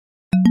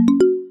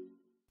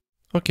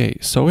Okay,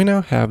 so we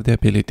now have the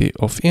ability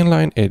of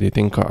inline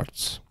editing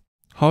cards.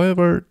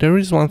 However, there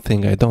is one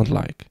thing I don't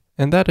like,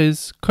 and that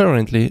is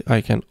currently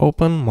I can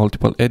open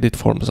multiple edit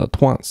forms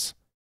at once.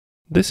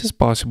 This is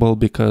possible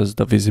because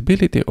the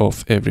visibility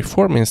of every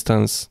form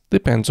instance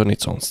depends on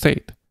its own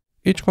state.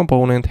 Each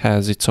component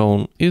has its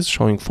own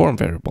isShowingForm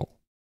variable.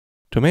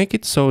 To make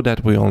it so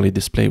that we only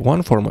display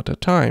one form at a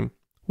time,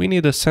 we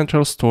need a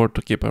central store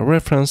to keep a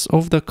reference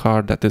of the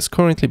card that is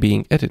currently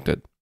being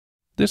edited.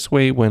 This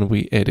way, when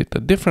we edit a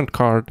different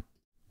card,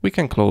 we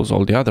can close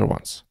all the other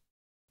ones.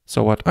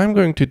 So what I'm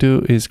going to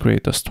do is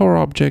create a store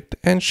object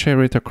and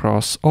share it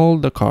across all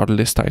the card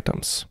list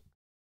items.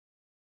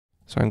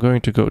 So I'm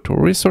going to go to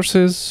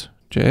Resources,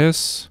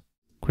 JS,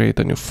 create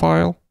a new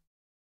file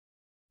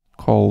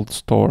called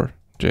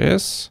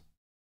store.js,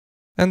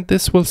 and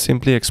this will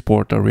simply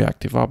export a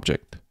reactive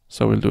object.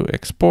 So we'll do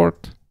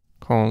export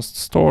const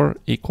store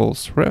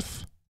equals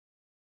ref.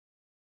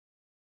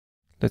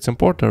 Let's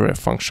import the ref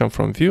function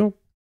from Vue.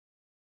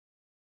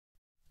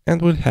 And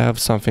we'll have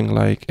something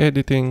like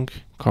editing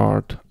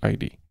card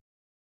ID.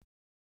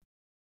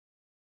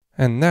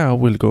 And now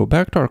we'll go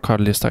back to our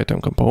card list item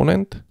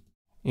component,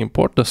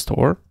 import the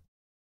store.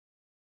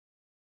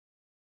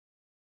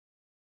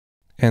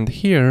 And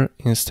here,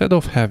 instead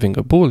of having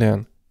a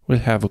boolean, we'll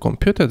have a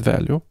computed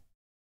value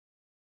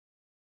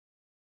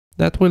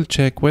that will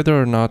check whether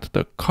or not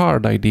the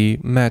card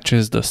ID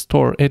matches the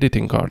store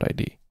editing card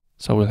ID.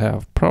 So we'll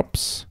have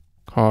props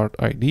card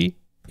ID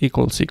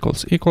equals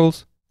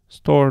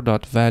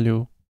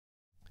store.value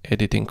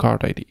editing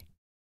card ID.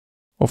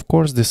 Of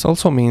course, this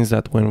also means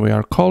that when we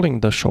are calling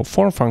the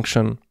showForm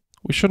function,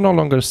 we should no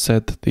longer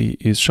set the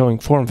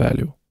isShowingForm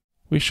value.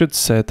 We should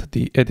set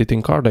the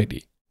editing card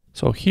ID.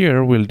 So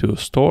here we'll do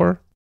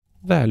store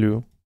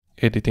value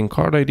editing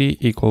card ID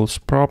equals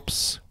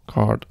props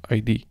card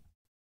ID.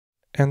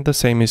 And the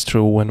same is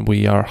true when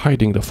we are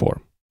hiding the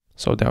form.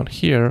 So down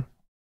here,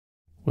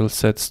 we'll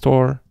set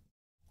store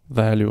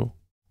value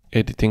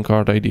editing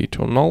card ID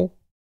to null.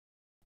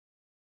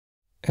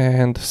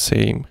 And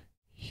same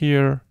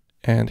here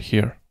and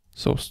here.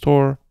 So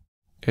store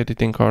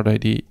editing card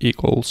ID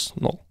equals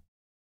null.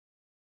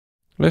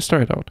 Let's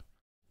try it out.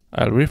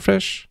 I'll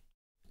refresh,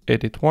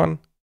 edit 1,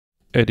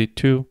 edit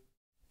 2,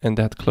 and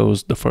that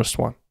closed the first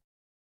one.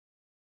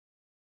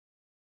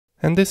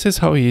 And this is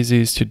how easy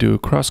it is to do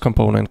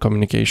cross-component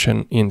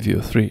communication in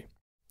Vue 3.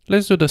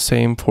 Let's do the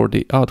same for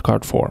the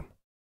outCard form.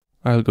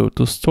 I'll go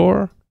to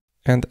store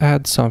and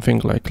add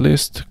something like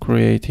list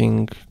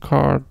creating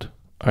card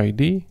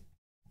ID.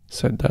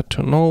 Set that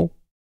to null,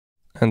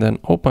 and then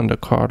open the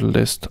card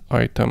list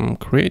item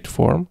create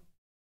form,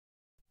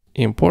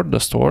 import the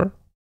store,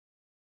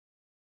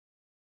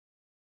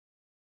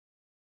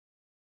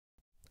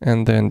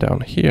 and then down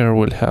here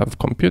we'll have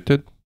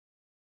computed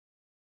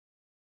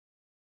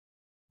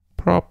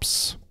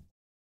props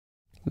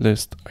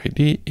list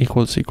ID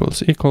equals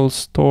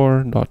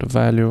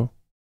store.value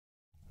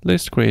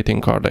list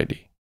creating card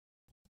ID.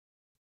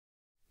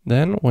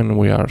 Then when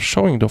we are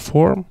showing the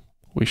form,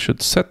 we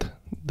should set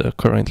the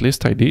current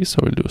list ID, so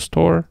we'll do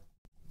store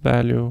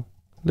value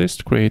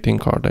list creating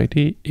card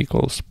ID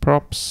equals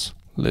props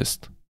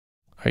list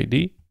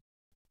ID.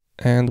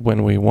 And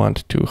when we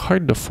want to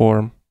hide the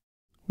form,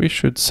 we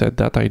should set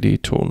that ID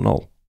to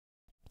null.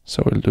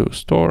 So we'll do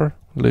store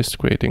list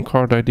creating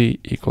card ID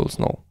equals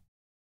null.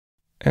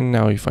 And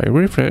now if I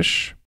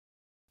refresh,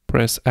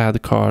 press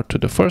add card to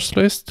the first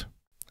list,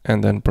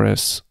 and then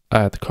press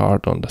add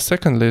card on the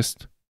second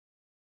list,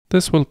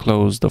 this will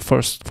close the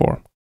first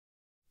form,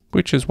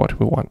 which is what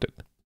we wanted.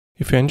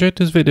 If you enjoyed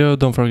this video,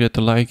 don't forget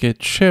to like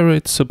it, share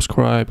it,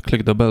 subscribe,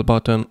 click the bell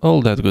button,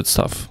 all that good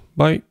stuff.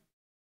 Bye!